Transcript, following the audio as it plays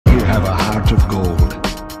have a heart of gold.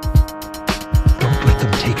 Don't let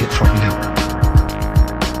them take it from you.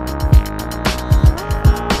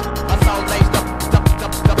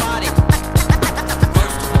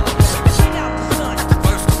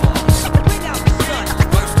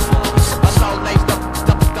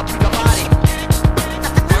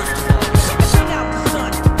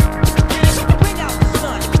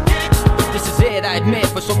 I admit,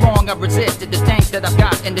 for so long I've resisted the things that I've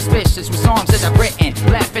gotten suspicious with songs that I've written.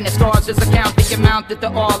 Laughing at scars as I count the amount that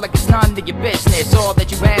there are, like it's none of your business. All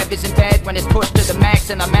that you have is in bed when it's pushed to the max,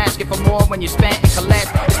 and I'm asking for more when you spent and collect.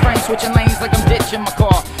 It's friends switching lanes like I'm ditching my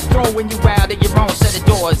car, throwing you out of your own set of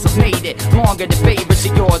doors. I've made it longer than favorites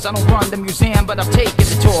of yours. I don't run the museum, but I've taken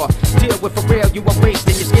the tour. Deal with for real, you are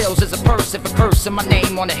wasting your skills as a person for cursing my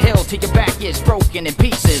name on a hill till your back is broken in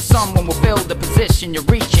pieces. Someone will fill the position you're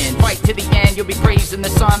reaching. Right to the end, you'll be praising the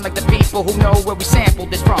sun like the people who know where we sampled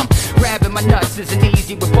this from. Grabbing my nuts isn't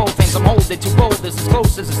easy with both hands. I'm holding two boulders as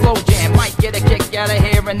close as a slow jam. Might get a kick out of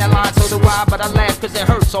hearing that line, so do I, but I laugh cause it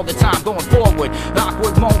hurts all the time. Going forward, the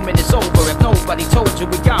awkward moment is over. If nobody told you,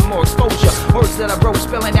 we got more exposure. Words that I wrote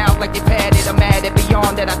spilling out like they've had it. I'm at it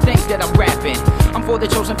beyond that, I think that I'm rapping. I'm for the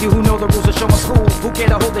chosen few who know the rules of show and prove. Who care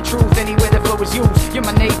to hold the truth anywhere the flow is used. You're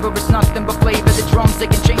my neighbor, it's nothing but flavor. The drums, they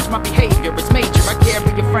can change my behavior. It's major, I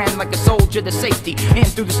carry your friend like a soldier to safety. In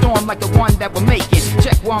through the storm like the one that we're making.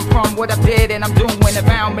 Check where I'm from, what I did and I'm doing. Of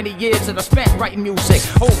how many years that I spent writing music.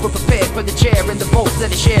 Over prepared for the chair and the bolts that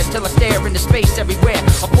it shares. Till I stare into space everywhere.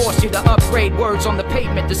 I force you to upgrade words on the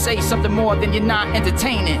pavement to say something more than you're not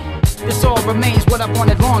entertaining. This all remains what I've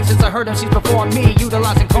wanted long since I heard MCs before me,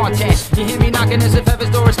 utilizing content. You hear me knocking as if heaven's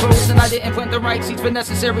door is closed, and I didn't plant the right seeds for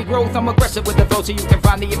necessary growth. I'm aggressive with the flow so you can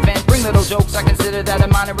find the event. Bring little jokes, I consider that a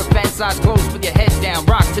minor offense. Eyes closed with your head down,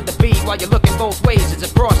 rock to the beat while you're looking both ways as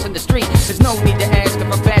it's crossing the street. There's no need to ask if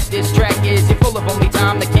how bad this track is. You're full of only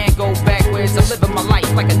time that can't go backwards. I'm living my life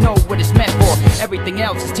like I know what it's meant for. Everything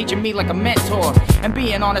else is teaching me like a mentor. And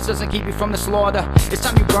being honest doesn't keep you from the slaughter. It's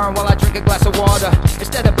time you burn while I drink a glass of water.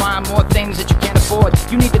 Instead of buying more things that you can't afford,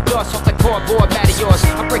 you need the dust off the cardboard mat of yours.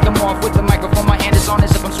 I break them off with the microphone, my hand is on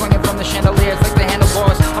as if I'm swinging from the chandeliers like the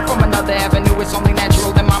handlebars. I'm from another avenue, it's only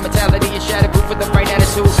natural that my mentality is shatterproof with the right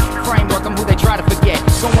attitude. Framework, I'm who they try to forget.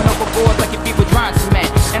 Going overboard like your feet were drying cement.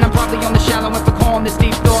 And I'm probably on the shallow end for calling this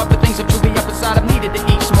deep thought, but things have truly up inside I've needed to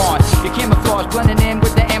eat smart. Your camouflage blending in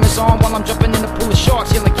with the Amazon while I'm jumping in the pool of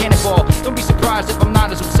sharks yelling cannonball. Don't be surprised if I'm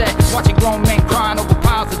not as upset watching grown men crying over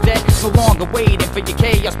piles of debt. No longer waiting for your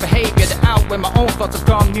chaos behavior to outweigh my own thoughts of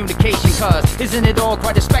communication. Cause isn't it all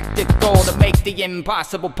quite a spectacle to make the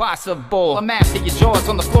impossible possible? I'm after your jaws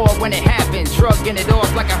on the floor when it happens, shrugging it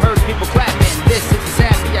off like I heard people clapping. This is as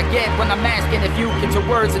happy I get when I'm asking if you get your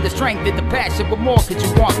words of the strength and the passion. What more could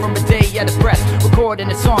you want from a day at a breath? Recording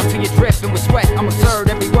a song till you're dripping with sweat. I'm absurd,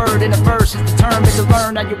 every word in a verse is determined to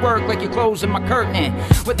learn how you work like you're closing my curtain.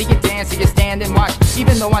 Whether you dance or you stand and watch,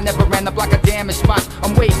 even though I never ran up like a damaged spot,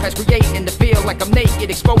 I'm way past creating to feel like I'm naked,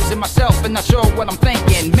 exposing myself and not sure what I'm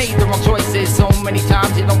thinking. Made the wrong choices so many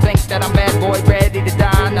times you don't think that I'm bad boy ready to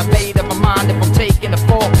die. And I made up my mind if I'm taking a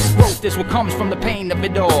fall. Wrote this what comes from the pain of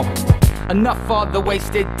it all. Enough of the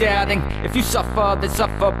wasted doubting. If you suffer, then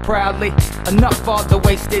suffer proudly. Enough of the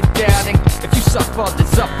wasted doubting. If you suffer, then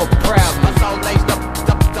suffer proudly. My soul laced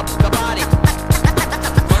up the body.